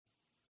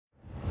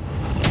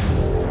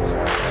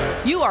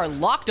You are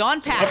Locked On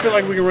Packers. I feel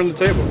like we can run the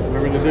table. We're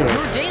going to do it.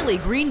 Your daily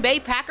Green Bay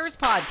Packers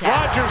podcast.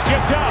 Rodgers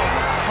gets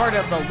out. Part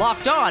of the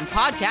Locked On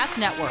Podcast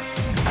Network.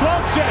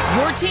 Floats it.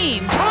 Your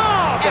team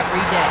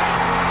every day.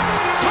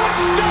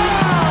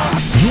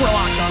 Touchdown! You are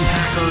Locked On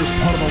Packers,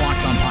 part of the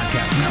Locked On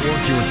Podcast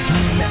Network, your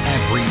team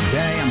every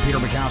day. I'm Peter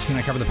Bukowski, and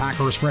I cover the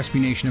Packers for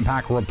SB Nation and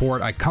Packer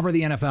Report. I cover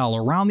the NFL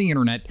around the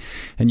internet,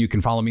 and you can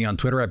follow me on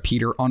Twitter at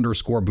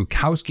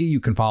Peter_Bukowski. You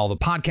can follow the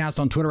podcast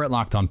on Twitter at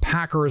Locked On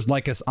Packers.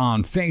 Like us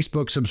on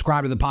Facebook.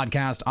 Subscribe to the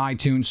podcast,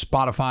 iTunes,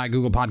 Spotify,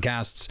 Google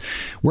Podcasts.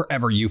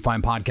 Wherever you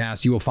find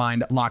podcasts, you will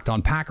find Locked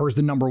On Packers,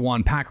 the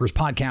 #1 Packers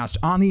podcast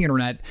on the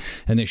internet,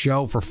 and the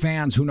show for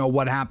fans who know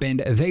what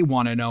happened. They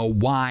want to know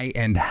why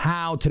and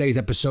how. Today's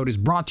episode is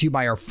brought to you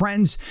by our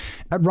friends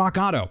at Rock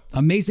Auto.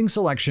 Amazing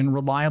selection,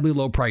 reliably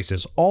low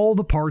prices, all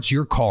the parts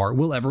your car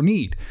will ever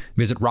need.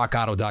 Visit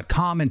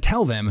rockauto.com and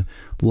tell them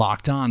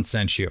Locked On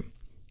sent you.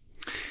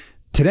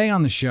 Today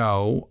on the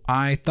show,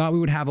 I thought we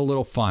would have a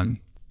little fun.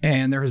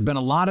 And there has been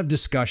a lot of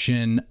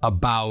discussion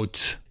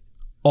about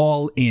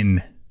all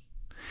in.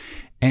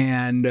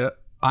 And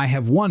I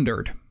have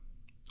wondered,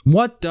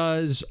 what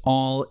does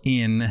all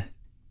in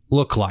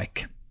look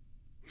like?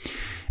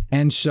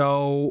 And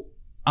so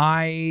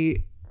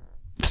I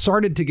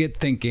started to get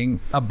thinking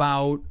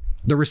about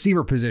the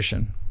receiver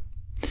position,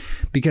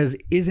 because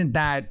isn't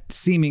that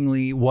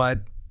seemingly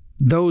what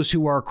those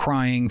who are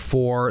crying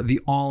for the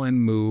all-in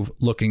move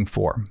looking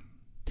for?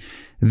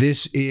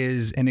 This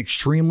is an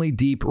extremely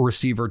deep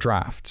receiver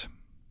draft.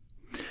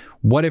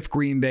 What if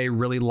Green Bay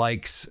really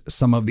likes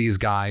some of these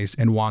guys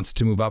and wants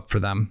to move up for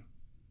them?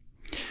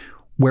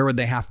 Where would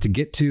they have to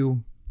get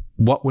to?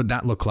 What would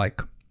that look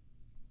like?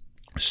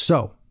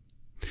 So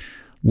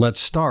let's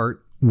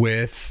start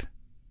with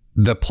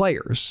the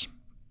players,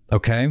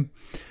 okay?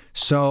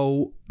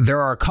 So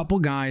there are a couple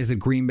guys that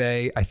Green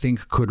Bay, I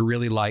think, could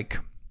really like,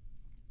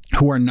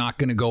 who are not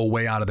going to go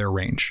way out of their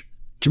range.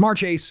 Jamar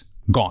Chase,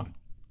 gone.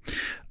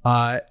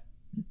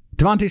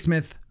 Devontae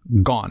Smith,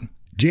 gone.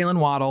 Jalen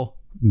Waddle,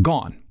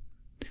 gone.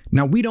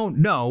 Now, we don't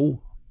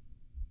know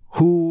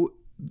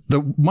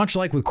much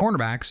like with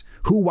cornerbacks,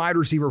 who wide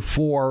receiver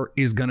 4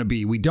 is going to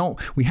be.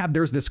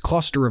 There's this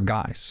cluster of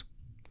guys,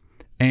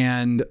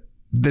 and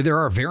there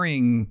are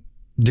varying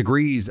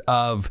degrees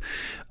of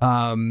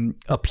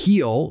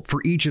appeal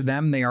for each of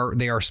them. They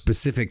are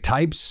specific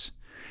types.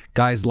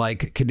 Guys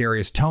like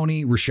Kadarius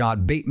Toney,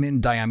 Rashad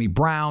Bateman, Diami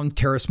Brown,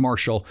 Terrace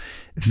Marshall,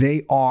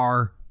 they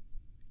are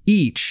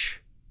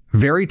each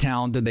very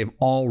talented. They've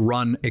all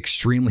run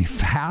extremely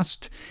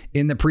fast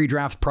in the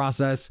pre-draft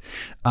process.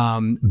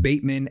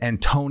 Bateman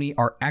and Toney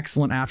are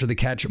excellent after the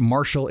catch.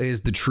 Marshall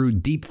is the true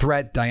deep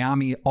threat.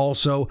 Diami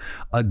also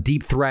a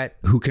deep threat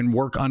who can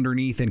work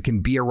underneath and can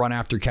be a run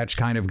after catch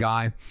kind of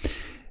guy.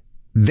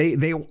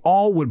 They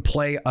all would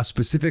play a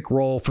specific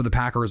role for the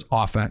Packers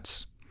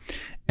offense.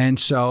 And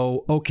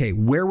so, okay,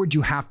 where would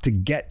you have to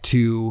get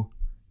to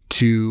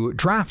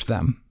draft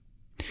them?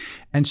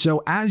 And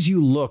so as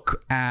you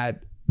look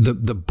at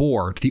the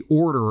board, the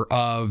order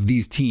of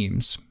these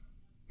teams,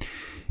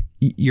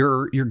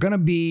 you're going to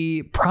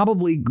be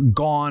probably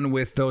gone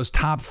with those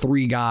top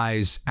 3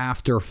 guys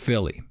after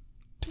Philly.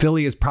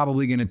 Philly is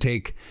probably going to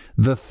take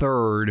the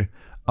third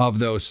of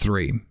those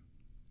 3.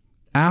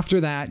 After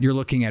that, you're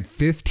looking at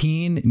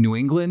 15. New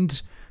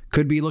England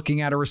could be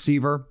looking at a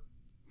receiver.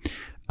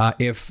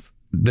 If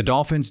the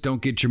Dolphins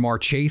don't get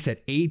Jamar Chase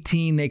at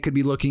 18, they could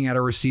be looking at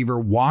a receiver.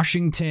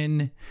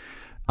 Washington,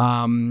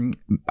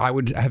 I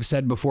would have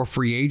said before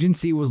free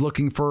agency, was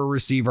looking for a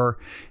receiver.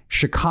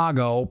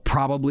 Chicago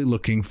probably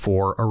looking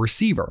for a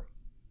receiver.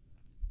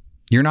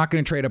 You're not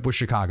going to trade up with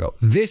Chicago.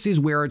 This is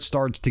where it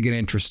starts to get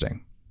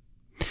interesting.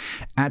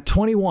 At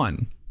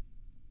 21,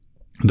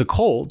 the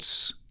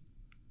Colts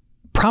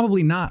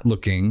probably not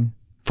looking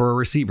for a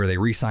receiver. They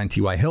re-signed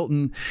T.Y.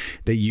 Hilton.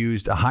 They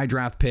used a high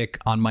draft pick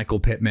on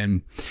Michael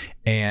Pittman.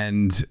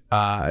 And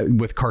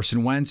with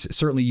Carson Wentz,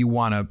 certainly you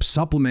want to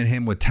supplement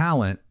him with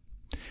talent,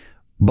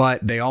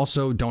 but they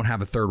also don't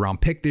have a 3rd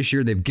round pick this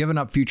year. They've given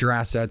up future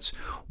assets.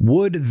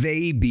 Would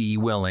they be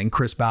willing?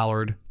 Chris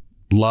Ballard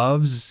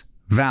loves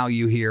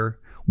value here.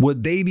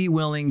 Would they be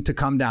willing to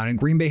come down? And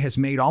Green Bay has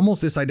made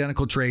almost this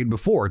identical trade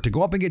before. To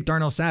go up and get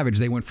Darnell Savage,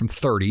 they went from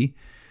 30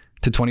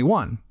 to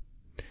 21.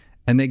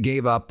 And they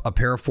gave up a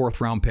pair of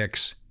 4th round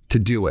picks to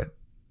do it.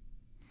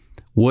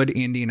 Would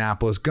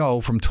Indianapolis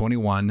go from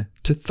 21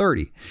 to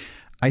 30?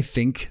 I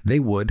think they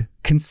would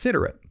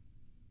consider it.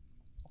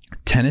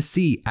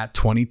 Tennessee at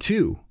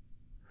 22.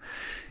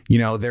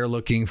 They're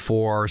looking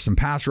for some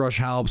pass rush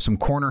help, some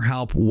corner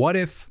help. What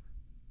if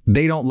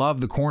they don't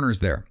love the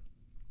corners there?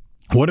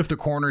 What if the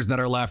corners that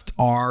are left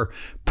are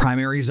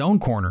primary zone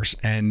corners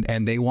and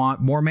they want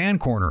more man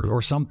corners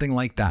or something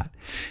like that?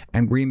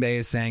 And Green Bay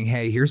is saying,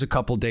 hey, here's a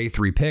couple day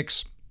 3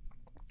 picks,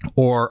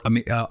 or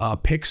a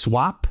pick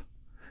swap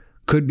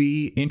could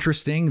be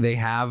interesting. They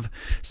have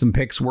some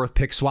picks worth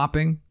pick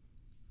swapping.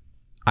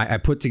 I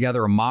put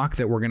together a mock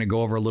that we're going to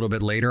go over a little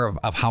bit later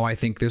of how I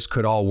think this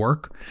could all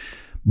work.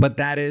 But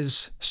that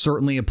is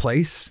certainly a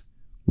place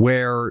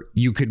where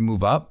you could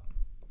move up.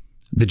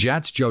 The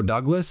Jets, Joe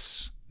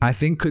Douglas, I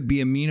think could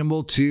be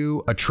amenable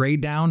to a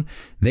trade down.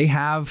 They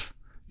have,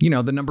 the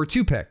number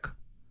 2 pick.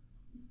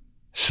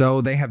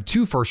 So they have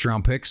 2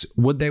 first-round picks.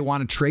 Would they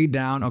want to trade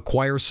down,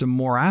 acquire some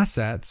more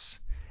assets,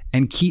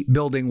 and keep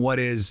building what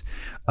is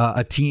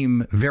a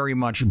team very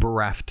much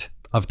bereft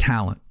of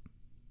talent?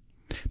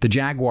 The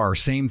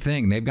Jaguars, same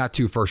thing. They've got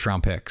 2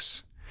 first-round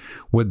picks.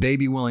 Would they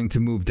be willing to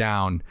move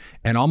down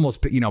and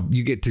almost,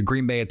 you get to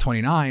Green Bay at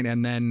 29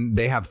 and then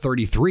they have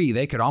 33.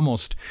 They could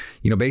almost,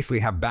 basically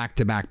have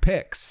back-to-back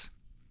picks.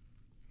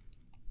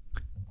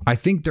 I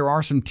think there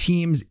are some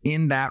teams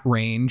in that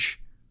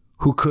range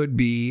who could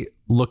be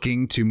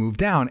looking to move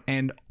down.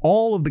 And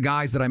all of the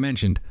guys that I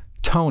mentioned,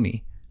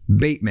 Tony,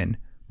 Bateman,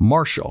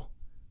 Marshall,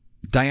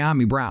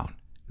 Diami Brown,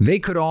 they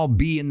could all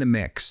be in the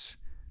mix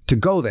to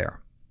go there.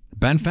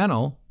 Ben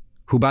Fennell,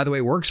 who, by the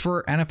way, works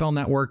for NFL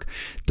Network,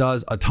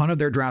 does a ton of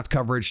their draft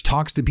coverage,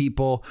 talks to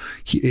people.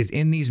 He is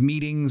in these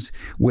meetings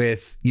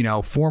with,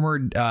 former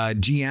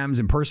GMs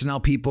and personnel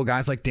people,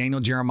 guys like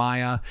Daniel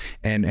Jeremiah,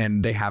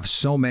 and they have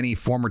so many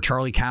former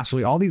Charlie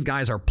Casserly. All these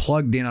guys are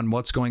plugged in on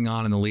what's going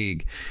on in the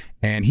league.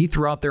 And he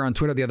threw out there on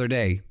Twitter the other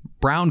day,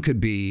 Brown could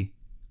be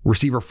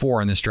receiver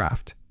 4 in this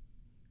draft.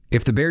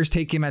 If the Bears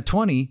take him at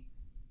 20,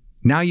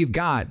 now you've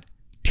got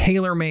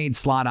tailor-made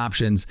slot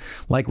options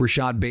like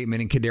Rashad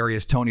Bateman and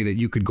Kadarius Toney that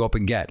you could go up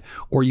and get.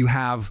 Or you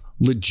have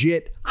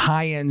legit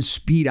high-end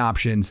speed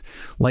options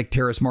like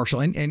Terrace Marshall.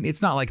 And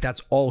it's not like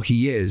that's all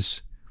he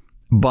is,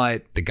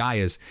 but the guy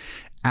is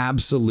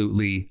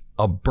absolutely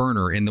a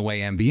burner in the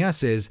way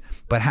MVS is,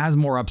 but has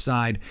more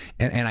upside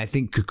and I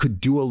think could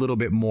do a little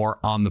bit more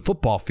on the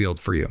football field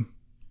for you.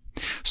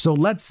 So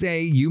let's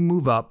say you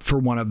move up for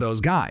one of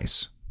those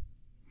guys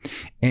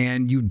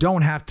and you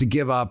don't have to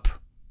give up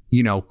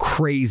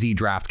crazy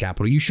draft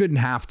capital. You shouldn't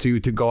have to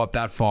go up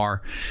that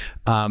far.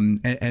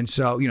 And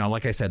so,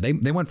 like I said,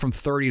 they went from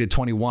 30 to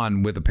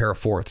 21 with a pair of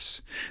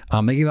fourths.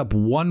 They gave up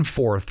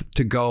 1/4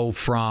 to go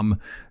from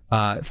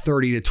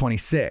 30 to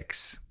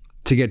 26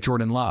 to get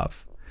Jordan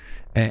Love.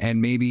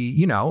 And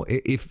maybe,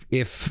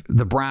 if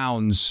the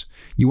Browns,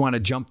 you want to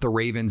jump the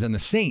Ravens and the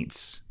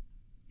Saints,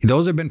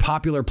 those have been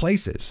popular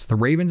places. The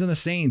Ravens and the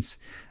Saints,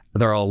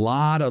 there are a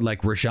lot of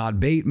like Rashad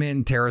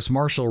Bateman, Terrace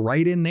Marshall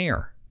right in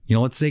there.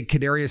 Let's say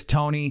Kadarius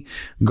Toney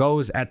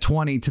goes at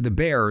 20 to the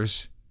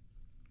Bears.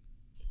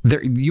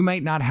 You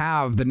might not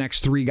have the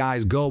next 3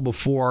 guys go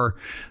before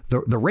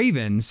the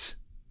Ravens,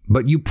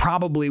 but you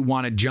probably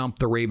want to jump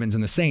the Ravens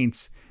and the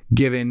Saints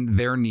given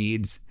their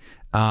needs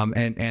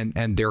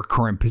and their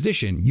current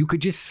position. You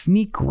could just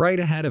sneak right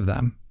ahead of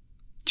them.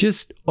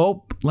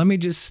 Let me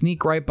just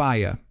sneak right by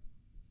you,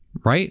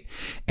 right?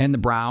 And the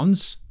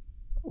Browns,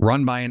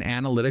 run by an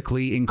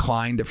analytically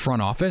inclined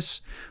front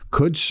office,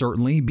 could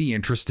certainly be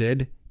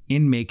interested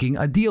in making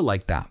a deal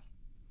like that.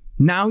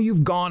 Now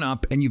you've gone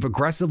up and you've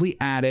aggressively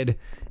added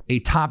a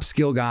top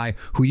skill guy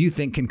who you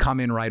think can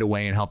come in right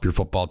away and help your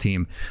football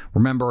team.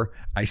 Remember,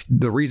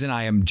 the reason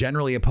I am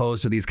generally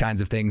opposed to these kinds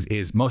of things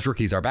is most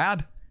rookies are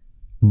bad,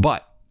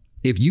 but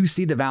if you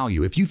see the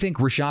value, if you think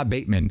Rashad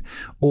Bateman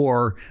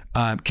or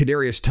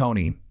Kadarius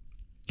Toney,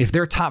 if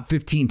they're top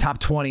 15, top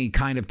 20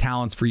 kind of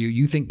talents for you,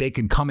 you think they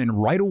can come in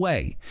right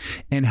away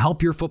and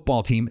help your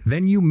football team,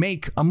 then you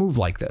make a move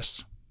like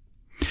this.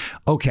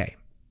 Okay.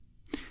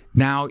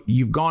 Now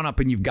you've gone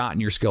up and you've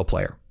gotten your skill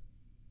player,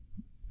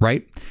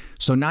 right?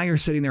 So now you're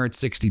sitting there at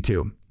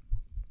 62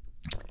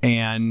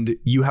 and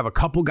you have a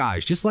couple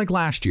guys, just like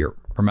last year.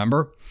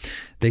 Remember,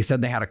 they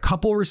said they had a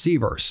couple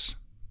receivers.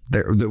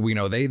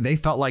 They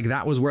felt like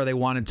that was where they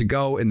wanted to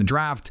go in the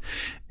draft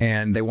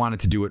and they wanted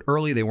to do it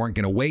early. They weren't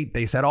going to wait.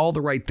 They said all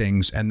the right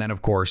things. And then,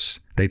 of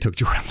course, they took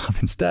Jordan Love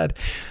instead.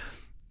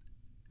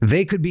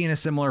 They could be in a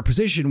similar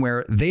position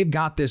where they've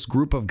got this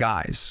group of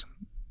guys.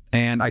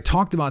 And I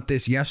talked about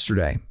this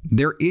yesterday.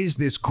 There is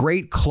this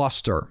great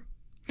cluster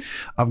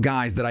of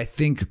guys that I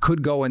think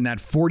could go in that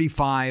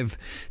 45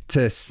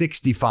 to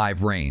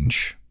 65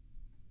 range.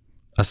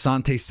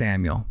 Asante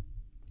Samuel,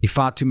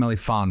 Ifeatu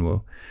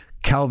Melifonwu,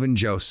 Kelvin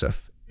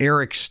Joseph,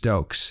 Eric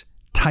Stokes,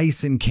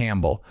 Tyson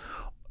Campbell.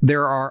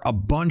 There are a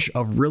bunch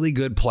of really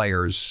good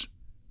players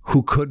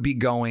who could be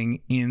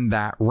going in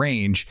that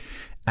range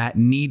at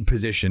need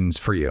positions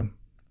for you.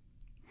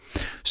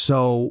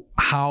 So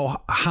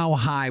how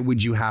high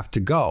would you have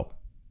to go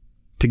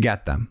to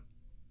get them?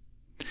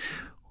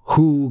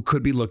 Who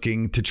could be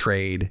looking to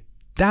trade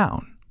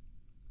down?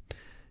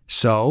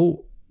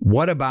 So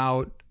what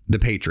about the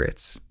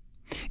Patriots?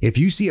 If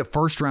you see a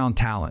first round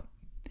talent,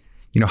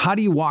 how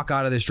do you walk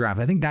out of this draft?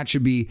 I think that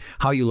should be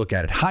how you look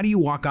at it. How do you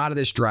walk out of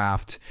this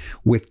draft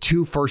with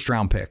 2 first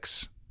round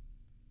picks?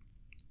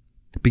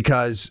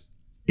 Because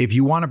if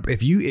you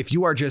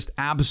are just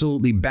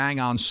absolutely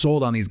bang on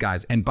sold on these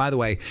guys, and by the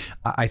way,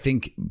 I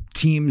think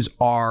teams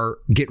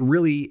get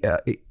really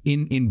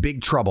in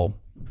big trouble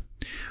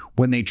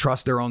when they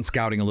trust their own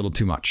scouting a little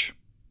too much,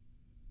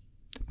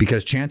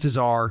 because chances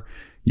are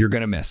you're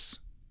going to miss,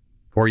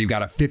 or you've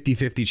got a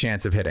 50-50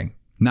 chance of hitting.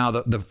 Now,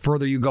 the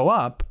further you go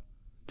up,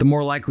 the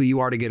more likely you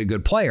are to get a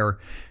good player.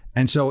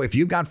 And so if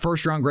you've got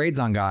first round grades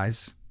on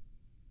guys,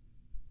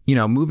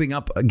 moving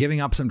up,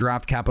 giving up some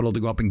draft capital to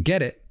go up and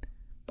get it,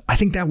 I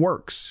think that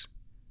works.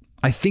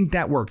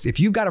 If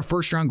you've got a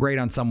first round grade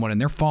on someone and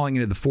they're falling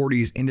into the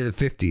 40s, into the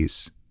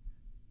 50s,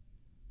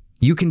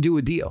 you can do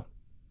a deal.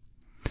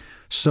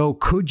 So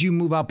could you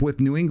move up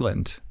with New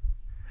England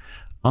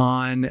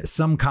on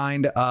some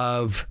kind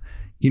of,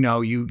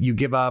 you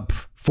give up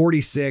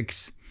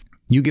 46,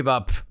 you give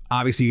up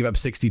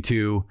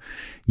 62,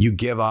 you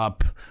give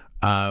up,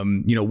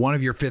 one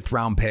of your 5th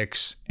round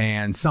picks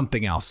and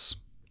something else.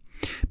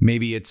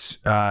 Maybe it's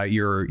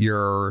your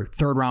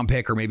 3rd round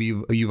pick, or maybe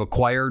you've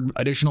acquired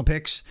additional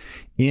picks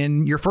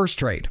in your first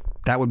trade.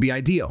 That would be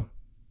ideal.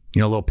 A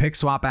little pick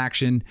swap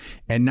action.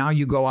 And now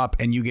you go up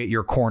and you get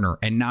your corner.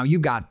 And now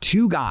you've got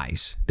 2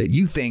 guys that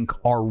you think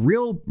are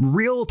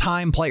real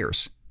time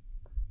players.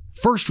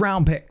 First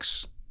round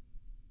picks.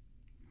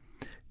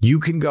 You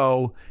can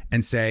go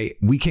and say,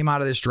 we came out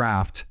of this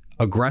draft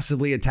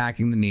aggressively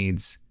attacking the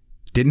needs.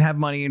 Didn't have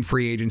money in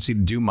free agency to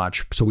do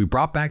much. So we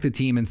brought back the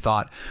team and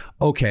thought,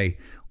 okay,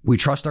 we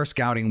trust our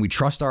scouting. We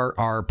trust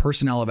our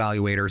personnel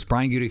evaluators.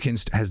 Brian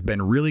Gutekunst has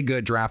been really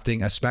good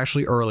drafting,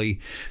 especially early.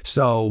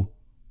 So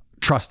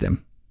trust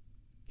him.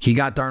 He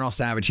got Darnell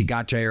Savage. He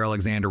got Jair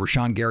Alexander.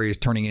 Rashawn Gary is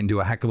turning into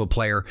a heck of a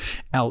player.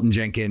 Elton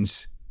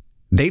Jenkins.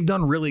 They've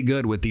done really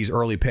good with these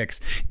early picks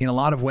in a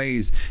lot of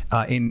ways,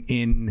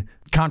 in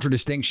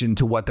contradistinction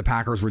to what the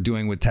Packers were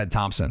doing with Ted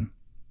Thompson.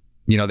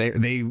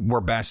 They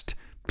were best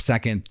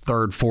 2nd,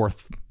 3rd,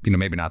 4th,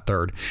 maybe not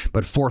 3rd,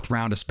 but 4th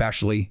round,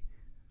 especially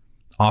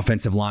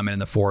offensive lineman in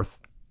the 4th.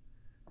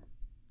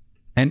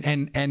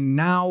 And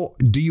now,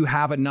 do you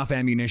have enough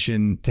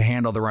ammunition to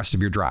handle the rest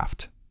of your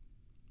draft?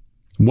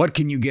 What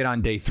can you get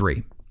on day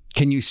 3?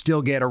 Can you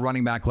still get a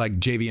running back like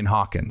Javian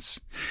Hawkins?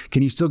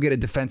 Can you still get a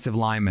defensive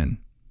lineman?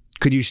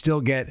 Could you still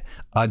get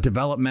a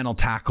developmental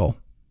tackle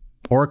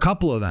or a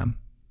couple of them?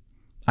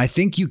 I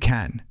think you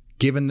can,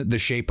 given the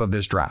shape of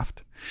this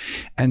draft.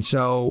 And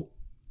so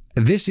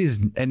this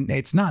is, and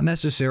it's not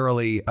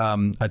necessarily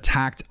a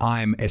tact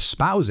I'm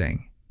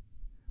espousing,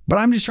 but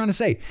I'm just trying to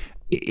say,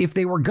 if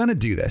they were going to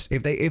do this,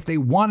 if they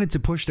wanted to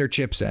push their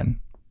chips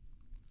in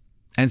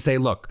and say,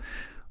 look,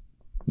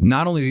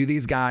 not only do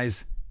these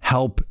guys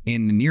help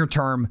in the near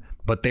term,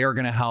 but they are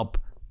going to help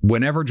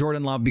whenever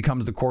Jordan Love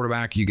becomes the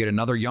quarterback. You get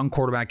another young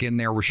quarterback in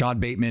there. Rashad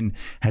Bateman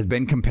has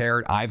been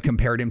compared. I've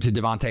compared him to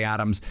Devontae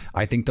Adams.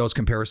 I think those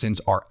comparisons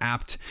are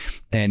apt,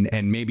 and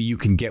maybe you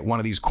can get one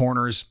of these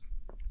corners.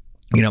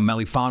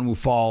 Melifonwu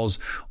falls,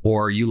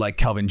 or you like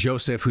Kelvin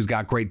Joseph, who's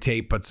got great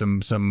tape, but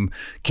some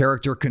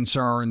character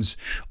concerns,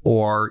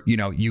 or,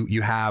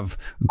 you have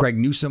Greg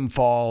Newsome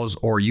falls,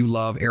 or you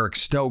love Eric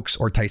Stokes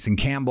or Tyson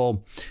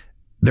Campbell.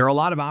 There are a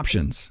lot of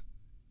options.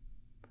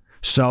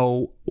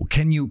 So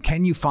can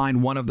you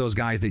find one of those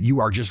guys that you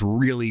are just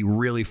really,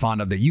 really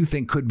fond of that you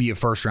think could be a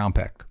 1st round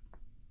pick?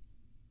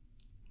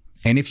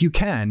 And if you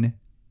can,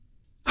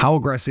 how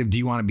aggressive do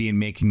you want to be in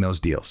making those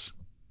deals?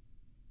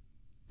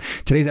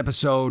 Today's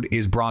episode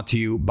is brought to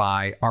you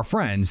by our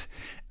friends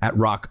at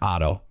Rock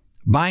Auto.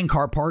 Buying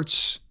car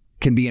parts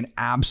can be an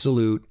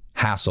absolute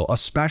hassle,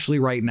 especially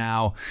right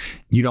now.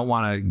 You don't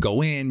want to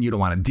go in, you don't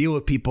want to deal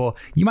with people.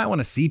 You might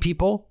want to see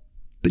people,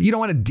 but you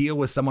don't want to deal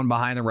with someone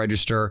behind the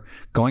register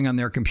going on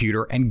their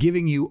computer and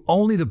giving you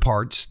only the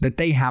parts that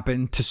they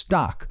happen to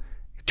stock,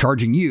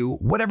 charging you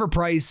whatever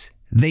price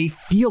they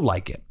feel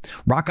like it.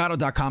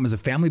 RockAuto.com is a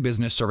family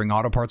business serving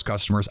auto parts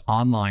customers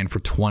online for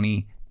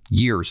 20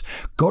 years.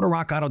 Go to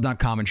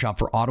rockauto.com and shop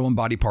for auto and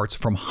body parts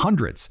from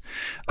hundreds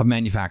of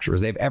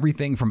manufacturers. They have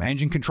everything from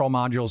engine control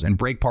modules and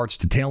brake parts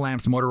to tail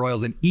lamps, motor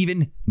oils, and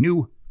even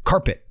new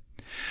carpet.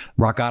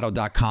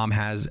 RockAuto.com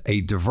has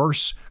a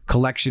diverse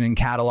collection and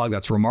catalog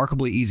that's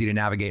remarkably easy to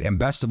navigate. And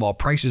best of all,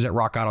 prices at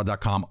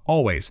RockAuto.com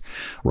always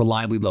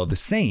reliably low. The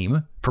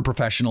same for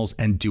professionals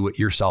and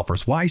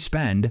do-it-yourselfers. Why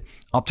spend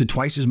up to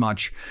twice as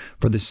much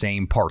for the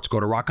same parts? Go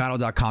to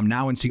RockAuto.com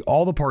now and see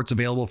all the parts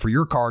available for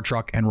your car or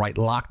truck and write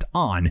 "Locked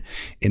On"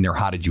 in their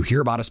 "How Did You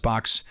Hear About Us"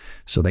 box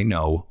so they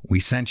know we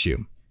sent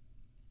you.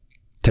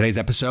 Today's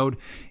episode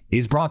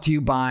is brought to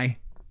you by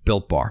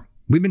Built Bar.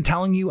 We've been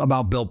telling you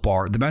about Built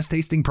Bar, the best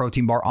tasting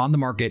protein bar on the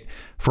market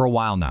for a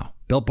while now.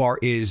 Built Bar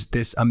is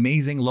this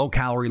amazing low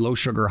calorie, low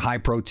sugar, high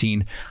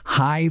protein,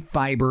 high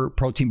fiber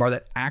protein bar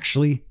that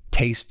actually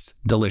tastes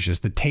delicious.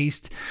 The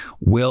taste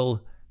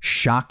will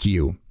shock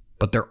you,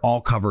 but they're all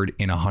covered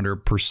in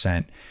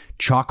 100%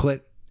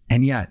 chocolate,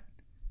 and yet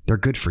they're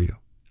good for you.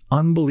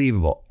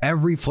 Unbelievable.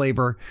 Every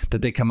flavor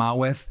that they come out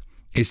with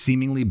is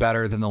seemingly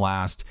better than the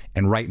last.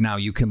 And right now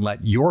you can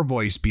let your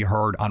voice be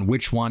heard on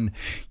which one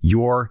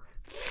your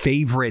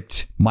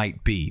favorite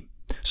might be.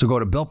 So go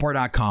to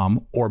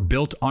BuiltBar.com or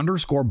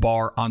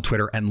Built_bar on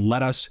Twitter and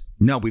let us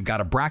know. We've got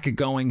a bracket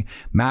going,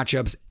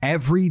 matchups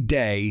every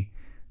day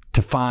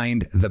to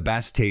find the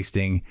best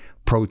tasting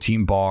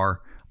protein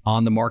bar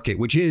on the market,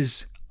 which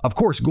is, of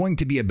course, going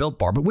to be a Built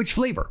Bar, but which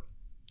flavor?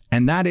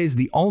 And that is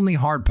the only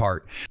hard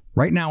part.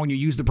 Right now, when you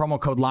use the promo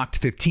code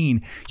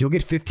LOCKED15, you'll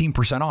get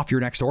 15% off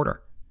your next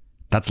order.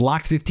 That's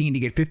locked15 to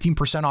get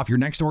 15% off your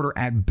next order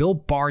at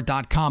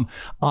BuiltBar.com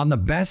on the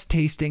best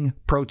tasting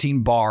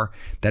protein bar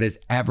that has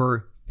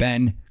ever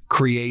been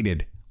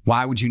created.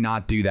 Why would you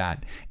not do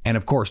that? And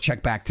of course,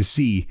 check back to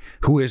see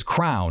who is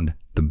crowned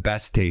the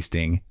best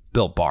tasting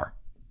Built Bar.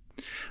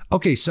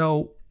 Okay,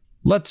 so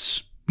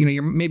let's,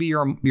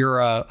 you're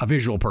a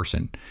visual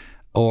person,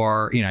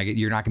 or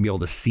you're not gonna be able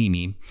to see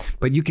me,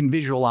 but you can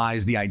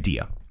visualize the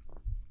idea.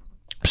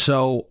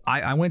 So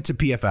I went to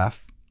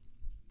PFF,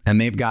 and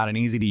they've got an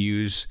easy to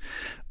use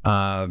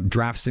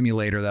draft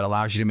simulator that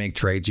allows you to make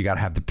trades. You got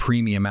to have the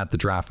premium at the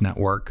Draft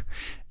Network,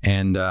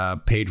 and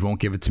Paige won't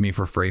give it to me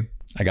for free.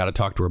 I got to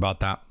talk to her about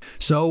that.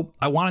 So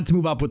I wanted to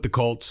move up with the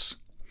Colts.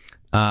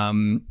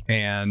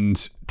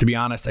 And to be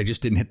honest, I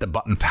just didn't hit the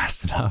button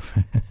fast enough,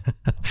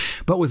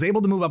 but was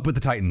able to move up with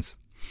the Titans.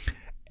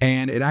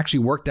 And it actually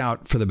worked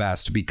out for the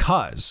best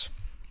because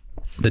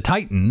the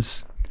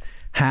Titans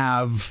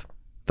have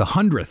the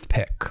 100th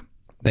pick.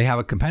 They have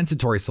a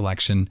compensatory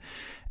selection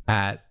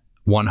at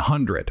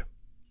 100.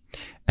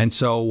 And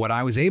so what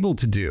I was able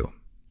to do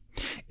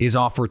is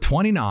offer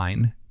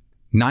 29,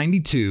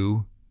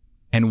 92,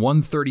 and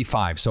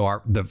 135.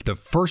 So the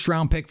first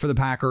round pick for the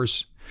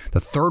Packers, the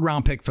third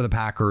round pick for the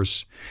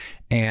Packers,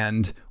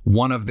 and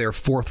one of their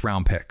fourth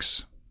round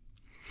picks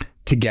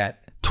to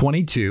get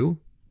 22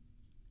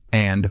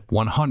 and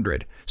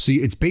 100. So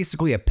it's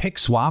basically a pick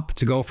swap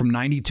to go from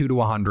 92 to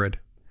 100.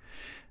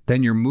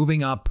 Then you're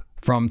moving up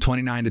from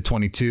 29 to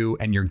 22,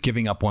 and you're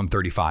giving up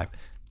 135.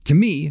 To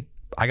me,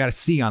 I got a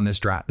C on this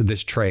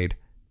trade.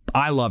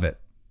 I love it.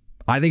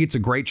 I think it's a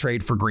great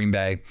trade for Green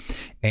Bay,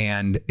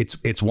 and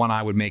it's one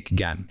I would make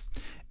again.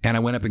 And I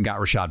went up and got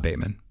Rashad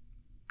Bateman.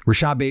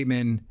 Rashad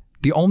Bateman,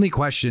 the only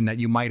question that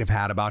you might have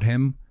had about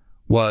him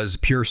was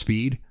pure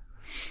speed.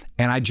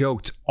 And I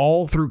joked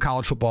all through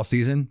college football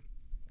season,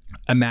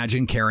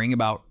 imagine caring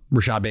about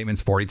Rashad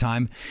Bateman's 40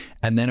 time.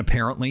 And then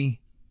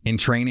apparently in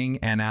training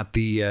and at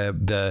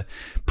the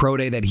pro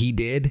day that he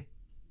did,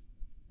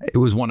 it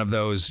was one of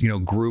those,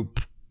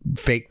 group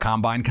fake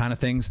combine kind of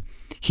things.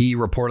 He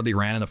reportedly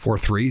ran in the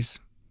 4.3s.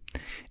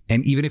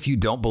 And even if you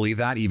don't believe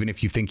that, even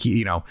if you think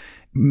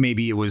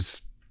maybe it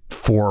was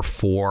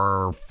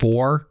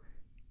 4.44,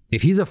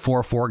 if he's a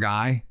 4.4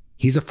 guy,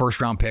 he's a first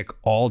round pick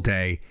all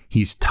day.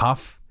 He's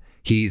tough.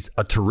 He's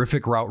a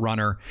terrific route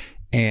runner,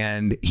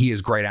 and he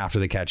is great after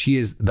the catch. He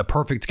is the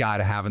perfect guy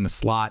to have in the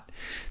slot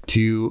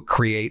to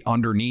create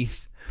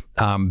underneath.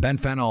 Ben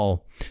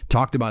Fennell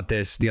talked about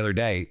this the other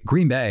day.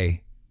 Green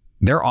Bay,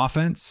 their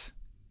offense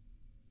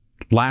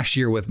last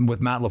year with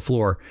Matt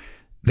LaFleur,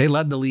 they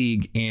led the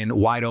league in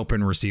wide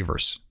open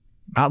receivers.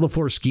 Matt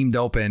LaFleur schemed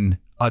open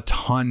a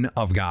ton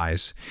of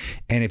guys.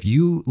 And if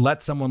you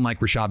let someone like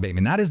Rashad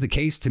Bateman, that is the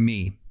case to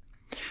me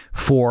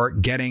for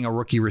getting a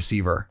rookie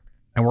receiver.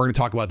 And we're going to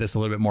talk about this a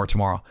little bit more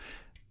tomorrow.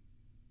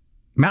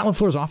 Matt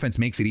LaFleur's offense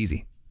makes it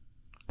easy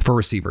for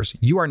receivers.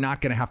 You are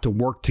not going to have to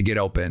work to get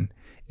open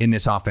in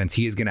this offense.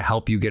 He is going to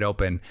help you get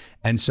open.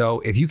 And so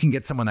if you can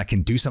get someone that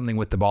can do something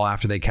with the ball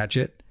after they catch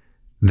it,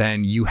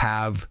 then you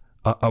have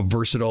a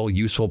versatile,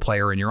 useful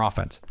player in your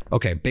offense.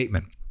 Okay,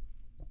 Bateman.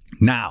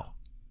 Now,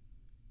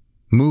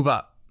 move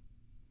up.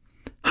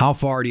 How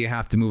far do you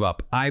have to move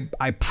up? I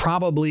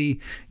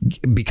probably,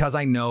 because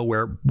I know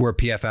where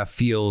PFF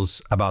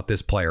feels about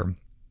this player,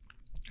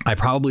 I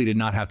probably did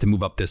not have to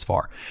move up this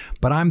far.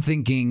 But I'm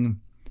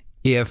thinking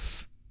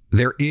if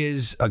there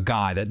is a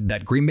guy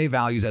that Green Bay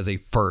values as a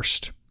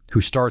first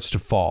who starts to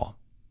fall,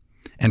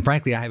 and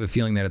frankly, I have a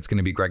feeling that it's going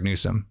to be Greg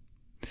Newsome.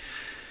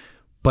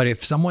 But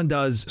if someone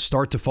does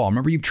start to fall,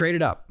 remember you've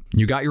traded up,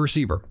 you got your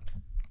receiver.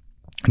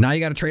 Now you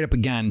got to trade up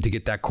again to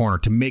get that corner,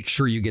 to make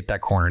sure you get that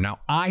corner. Now,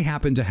 I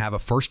happen to have a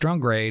first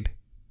round grade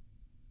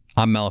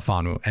on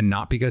Melifonwu, and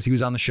not because he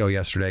was on the show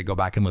yesterday. Go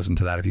back and listen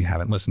to that if you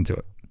haven't listened to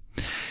it.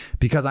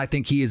 Because I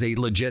think he is a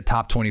legit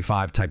top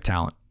 25 type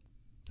talent.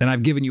 And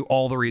I've given you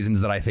all the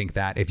reasons that I think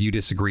that. If you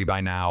disagree by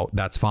now,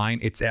 that's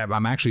fine.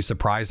 I'm actually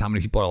surprised how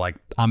many people are like,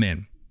 I'm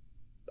in.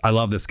 I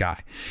love this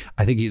guy.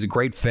 I think he's a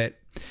great fit,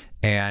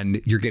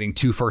 and you're getting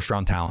 2 first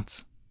round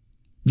talents.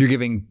 You're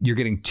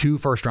getting 2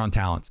 first round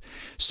talents.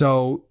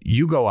 So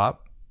you go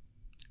up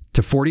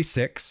to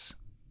 46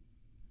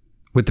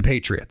 with the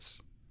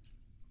Patriots,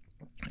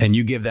 and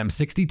you give them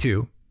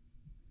 62,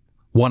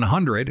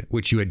 100,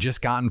 which you had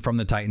just gotten from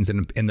the Titans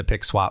in the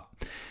pick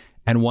swap,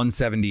 and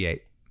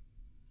 178.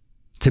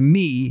 To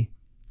me,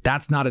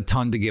 that's not a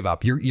ton to give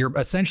up. You're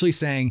essentially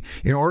saying,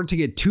 in order to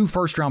get 2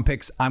 first round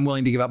picks, I'm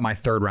willing to give up my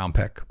 3rd round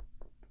pick.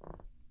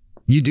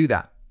 You do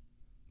that.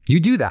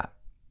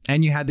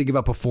 And you had to give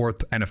up a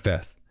 4th and a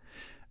 5th.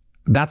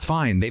 That's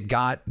fine. They've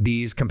got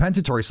these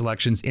compensatory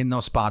selections in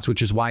those spots,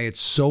 which is why it's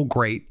so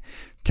great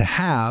to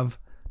have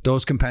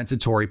those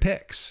compensatory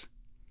picks.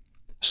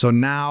 So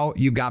now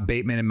you've got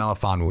Bateman and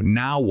Melifonwu.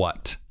 Now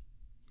what?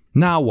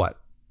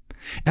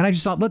 And I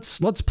just thought,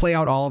 let's play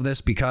out all of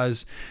this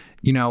because,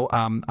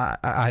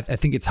 I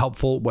think it's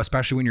helpful,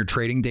 especially when you're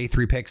trading day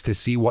 3 picks, to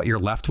see what you're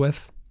left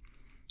with.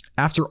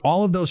 After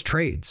all of those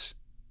trades,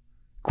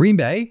 Green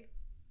Bay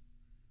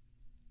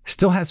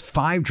still has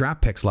 5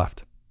 draft picks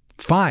left.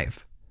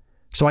 5.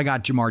 So I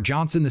got Jamar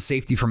Johnson, the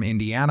safety from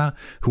Indiana,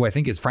 who I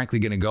think is frankly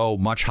going to go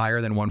much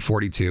higher than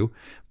 142.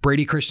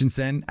 Brady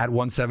Christensen at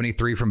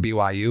 173 from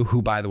BYU,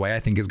 who, by the way, I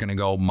think is going to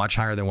go much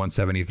higher than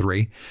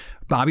 173.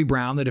 Bobby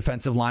Brown, the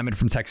defensive lineman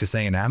from Texas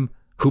A&M,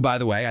 who, by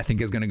the way, I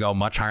think is going to go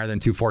much higher than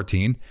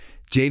 214.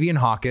 Javian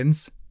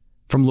Hawkins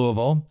from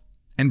Louisville,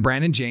 and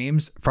Brandon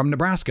James from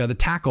Nebraska, the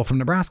tackle from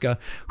Nebraska,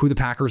 who the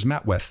Packers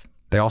met with.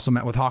 They also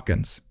met with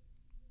Hawkins.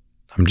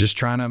 I'm just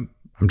trying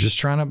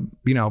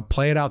to,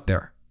 play it out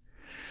there.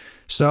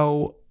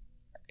 So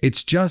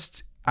it's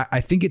just,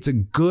 I think it's a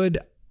good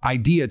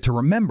idea to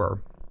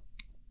remember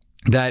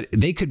that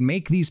they could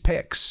make these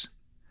picks.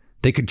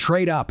 They could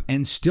trade up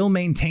and still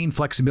maintain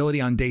flexibility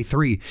on day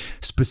 3,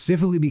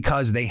 specifically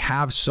because they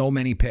have so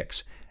many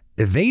picks.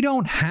 They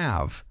don't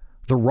have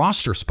the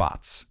roster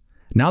spots.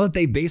 Now that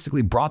they've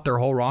basically brought their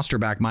whole roster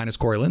back minus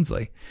Corey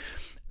Linsley,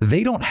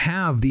 they don't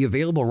have the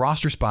available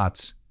roster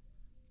spots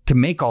to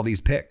make all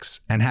these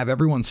picks and have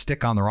everyone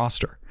stick on the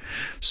roster.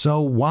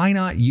 So why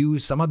not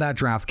use some of that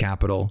draft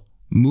capital,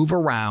 move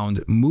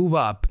around, move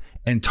up,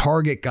 and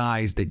target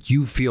guys that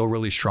you feel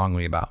really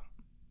strongly about?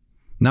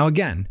 Now,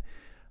 again,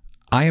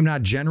 I am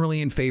not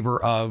generally in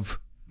favor of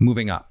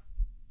moving up.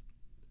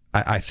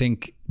 I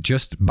think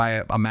just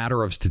by a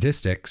matter of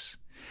statistics,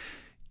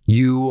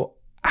 you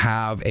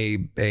have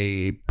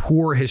a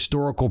poor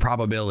historical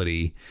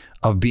probability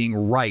of being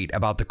right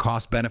about the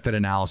cost-benefit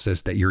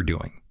analysis that you're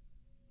doing.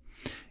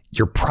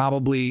 You're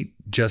probably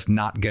just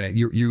not gonna.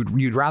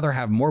 You'd rather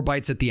have more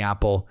bites at the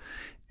apple,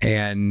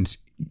 and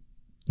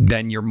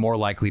then you're more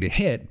likely to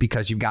hit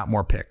because you've got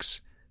more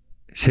picks.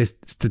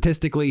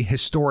 Statistically,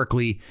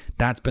 historically,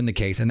 that's been the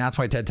case, and that's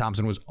why Ted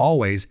Thompson was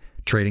always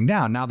trading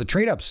down. Now the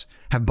trade-ups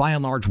have by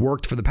and large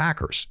worked for the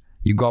Packers.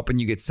 You go up and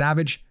you get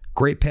Savage,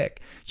 great pick.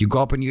 You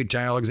go up and you get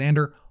Jair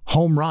Alexander,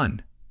 home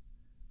run.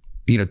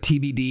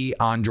 TBD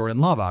on Jordan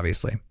Love,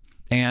 obviously,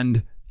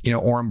 and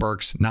Oren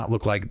Burks not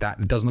look like that.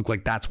 It doesn't look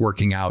like that's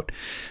working out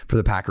for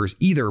the Packers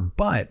either.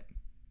 But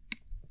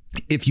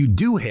if you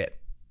do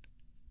hit,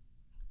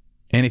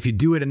 and if you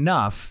do it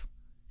enough,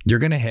 you're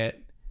going to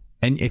hit.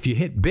 And if you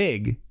hit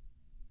big,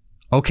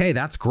 okay,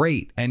 that's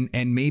great. And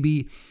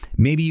maybe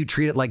you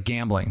treat it like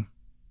gambling.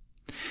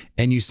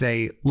 And you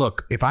say,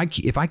 look, if I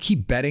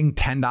keep betting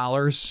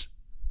 $10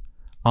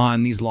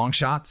 on these long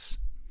shots,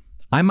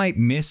 I might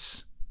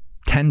miss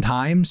 10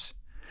 times.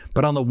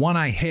 But on the one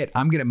I hit,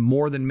 I'm going to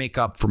more than make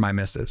up for my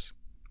misses.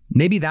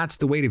 Maybe that's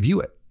the way to view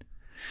it.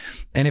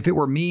 And if it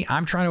were me,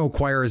 I'm trying to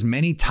acquire as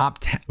many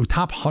top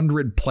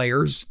 100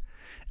 players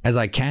as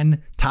I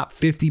can, top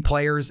 50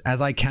 players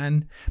as I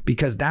can,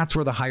 because that's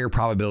where the higher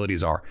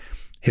probabilities are.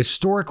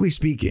 Historically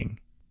speaking,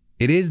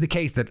 it is the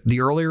case that the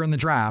earlier in the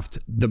draft,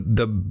 the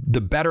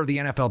better the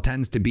NFL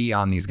tends to be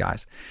on these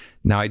guys.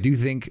 Now, I do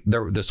think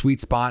the sweet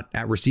spot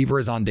at receiver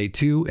is on day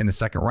 2 in the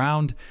second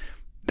round.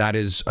 That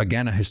is,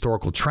 again, a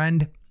historical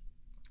trend.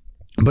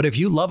 But if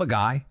you love a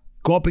guy,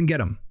 go up and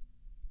get him.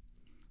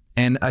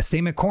 And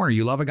same at corner.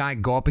 You love a guy,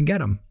 go up and get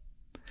him.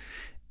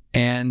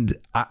 And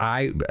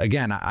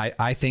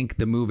I think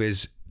the move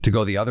is to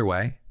go the other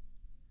way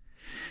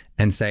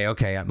and say,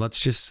 okay,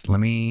 let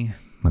me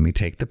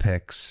take the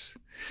picks.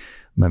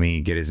 Let me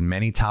get as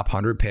many top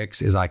 100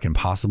 picks as I can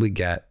possibly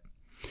get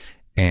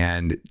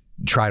and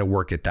try to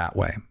work it that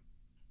way.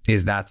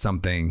 Is that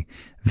something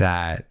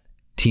that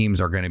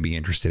teams are going to be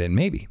interested in?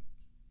 Maybe.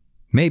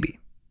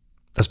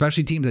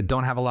 Especially teams that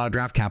don't have a lot of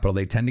draft capital,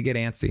 they tend to get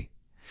antsy.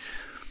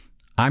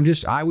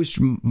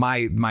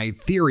 My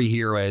theory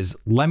here is,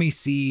 let me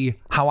see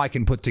how I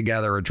can put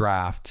together a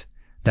draft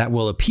that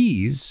will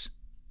appease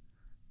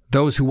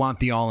those who want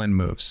the all-in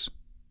moves.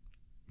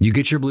 You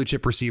get your blue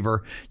chip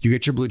receiver, you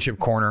get your blue chip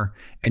corner,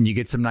 and you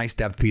get some nice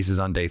depth pieces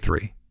on day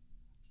 3.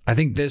 I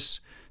think this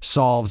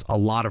solves a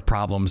lot of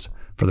problems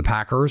for the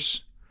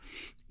Packers,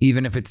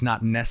 even if it's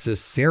not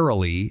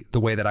necessarily the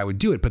way that I would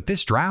do it. But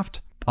this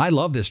draft, I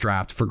love this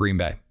draft for Green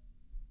Bay.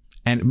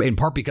 And in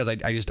part because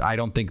I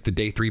don't think the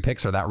day 3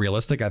 picks are that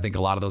realistic. I think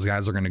a lot of those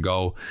guys are going to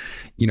go,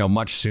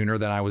 much sooner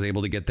than I was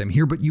able to get them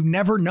here. But you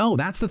never know.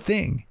 That's the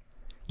thing.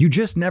 You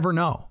just never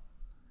know.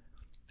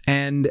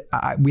 And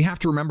we have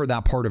to remember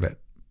that part of it.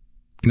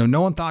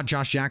 No one thought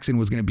Josh Jackson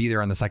was going to be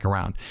there in the second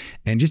round.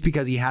 And just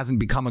because he hasn't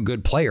become a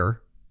good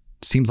player,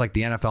 seems like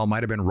the NFL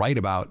might have been right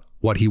about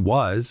what he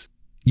was.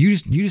 You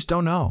just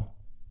don't know.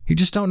 You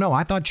just don't know.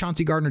 I thought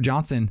Chauncey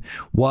Gardner-Johnson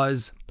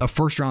was a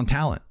first-round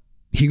talent.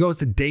 He goes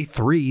to day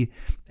 3,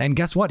 and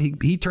guess what?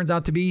 He turns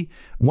out to be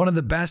one of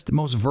the best,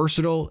 most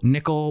versatile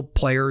nickel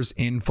players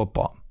in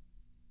football.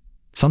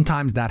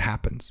 Sometimes that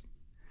happens.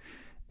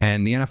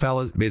 And the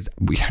NFL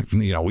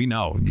we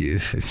know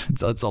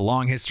it's a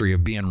long history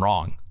of being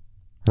wrong,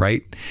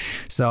 right?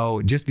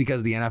 So just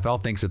because the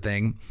NFL thinks a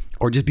thing,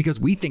 or just because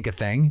we think a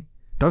thing,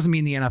 doesn't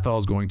mean the NFL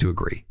is going to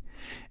agree.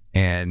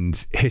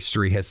 And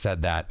history has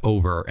said that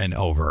over and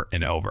over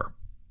and over.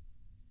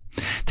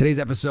 Today's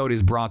episode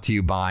is brought to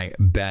you by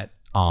Bet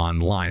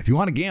Online. If you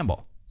want to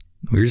gamble,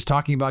 we were just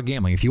talking about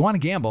gambling. If you want to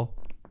gamble,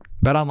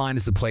 Bet Online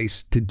is the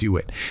place to do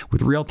it.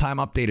 With real-time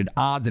updated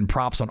odds and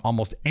props on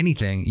almost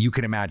anything you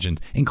can imagine,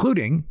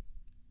 including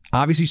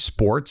Obviously,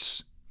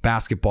 sports,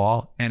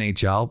 basketball,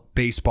 NHL,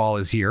 baseball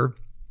is here.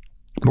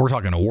 We're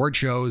talking award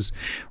shows,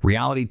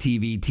 reality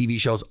TV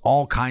shows,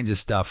 all kinds of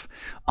stuff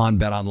on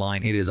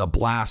BetOnline. It is a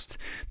blast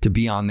to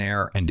be on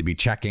there and to be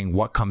checking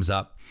what comes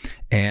up.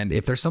 And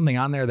if there's something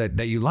on there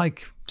that you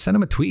like, send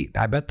them a tweet.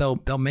 I bet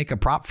they'll make a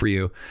prop for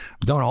you.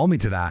 Don't hold me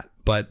to that,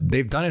 but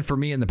they've done it for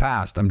me in the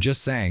past. I'm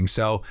just saying.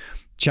 So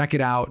check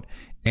it out,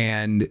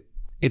 and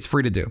it's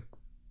free to do.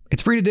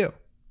 It's free to do.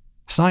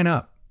 Sign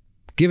up,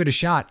 give it a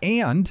shot,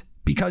 and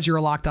because you're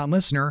a Locked On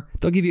listener,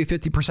 they'll give you a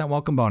 50%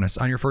 welcome bonus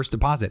on your first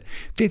deposit.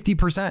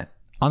 50%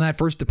 on that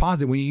first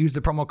deposit when you use the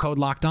promo code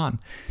Locked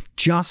On,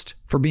 just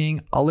for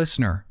being a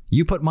listener.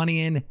 You put money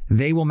in,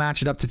 they will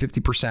match it up to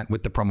 50%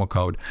 with the promo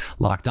code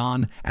Locked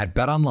On at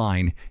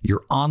BetOnline,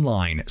 your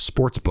online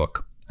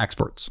sportsbook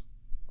experts.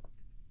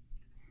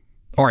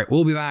 All right,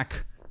 we'll be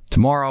back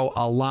tomorrow.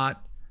 A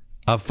lot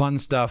of fun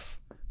stuff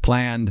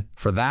planned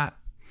for that.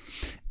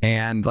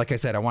 And like I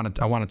said, I want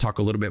to talk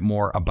a little bit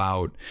more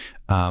about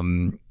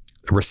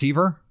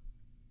receiver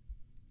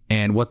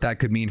and what that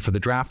could mean for the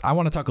draft. I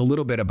want to talk a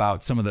little bit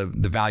about some of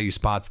the value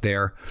spots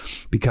there,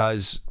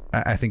 because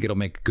I think it'll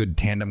make good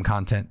tandem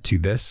content to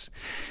this.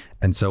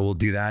 And so we'll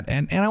do that.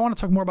 And I want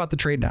to talk more about the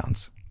trade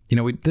downs.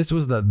 This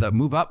was the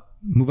move up.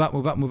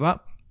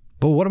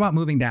 But what about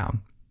moving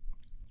down?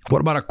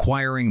 What about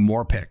acquiring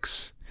more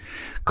picks?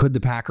 Could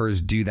the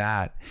Packers do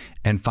that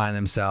and find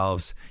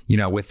themselves,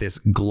 with this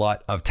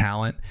glut of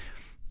talent?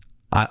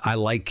 I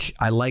like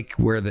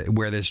where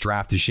this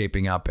draft is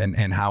shaping up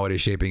and how it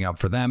is shaping up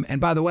for them. And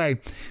by the way,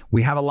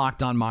 we have a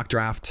Locked On mock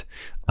draft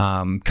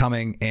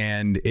coming,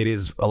 and it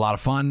is a lot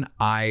of fun.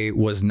 I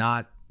was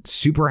not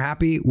super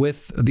happy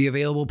with the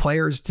available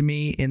players to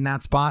me in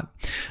that spot.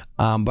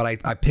 But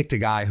I picked a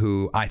guy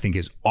who I think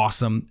is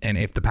awesome. And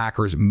if the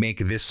Packers make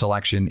this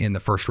selection in the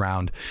first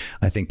round,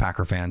 I think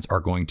Packer fans are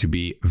going to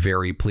be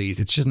very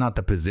pleased. It's just not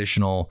the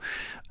positional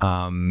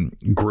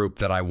group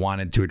that I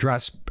wanted to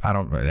address.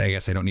 I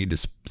guess I don't need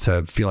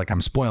to feel like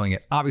I'm spoiling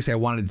it. Obviously, I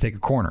wanted to take a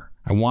corner.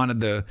 I wanted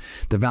the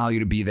value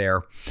to be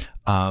there.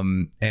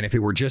 And if it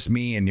were just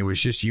me and it was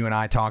just you and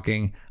I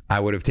talking, I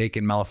would have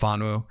taken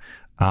Melifonwu.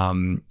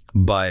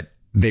 But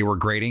they were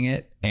grading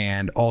it.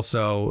 And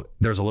also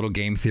there's a little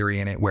game theory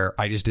in it where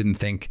I just didn't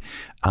think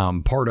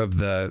part of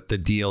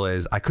the deal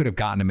is I could have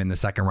gotten him in the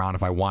second round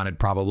if I wanted,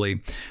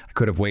 probably. I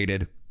could have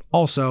waited.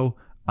 Also,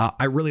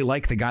 I really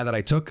like the guy that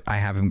I took. I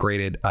have him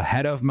graded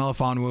ahead of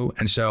Melifonwu.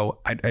 And so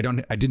I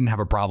didn't have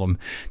a problem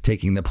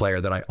taking the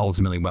player that I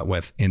ultimately went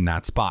with in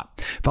that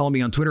spot. Follow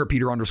me on Twitter,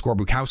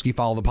 Peter_Bukowski.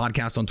 Follow the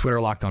podcast on Twitter,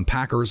 Locked On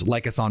Packers.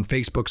 Like us on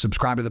Facebook.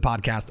 Subscribe to the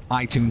podcast,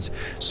 iTunes,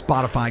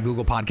 Spotify,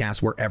 Google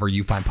Podcasts, wherever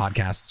you find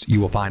podcasts, you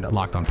will find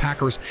Locked On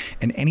Packers.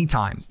 And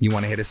anytime you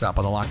want to hit us up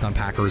on the Locked On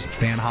Packers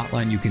fan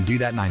hotline, you can do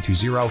that,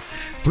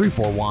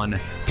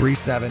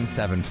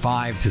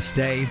 920-341-3775, to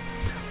stay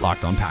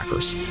Locked On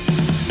Packers.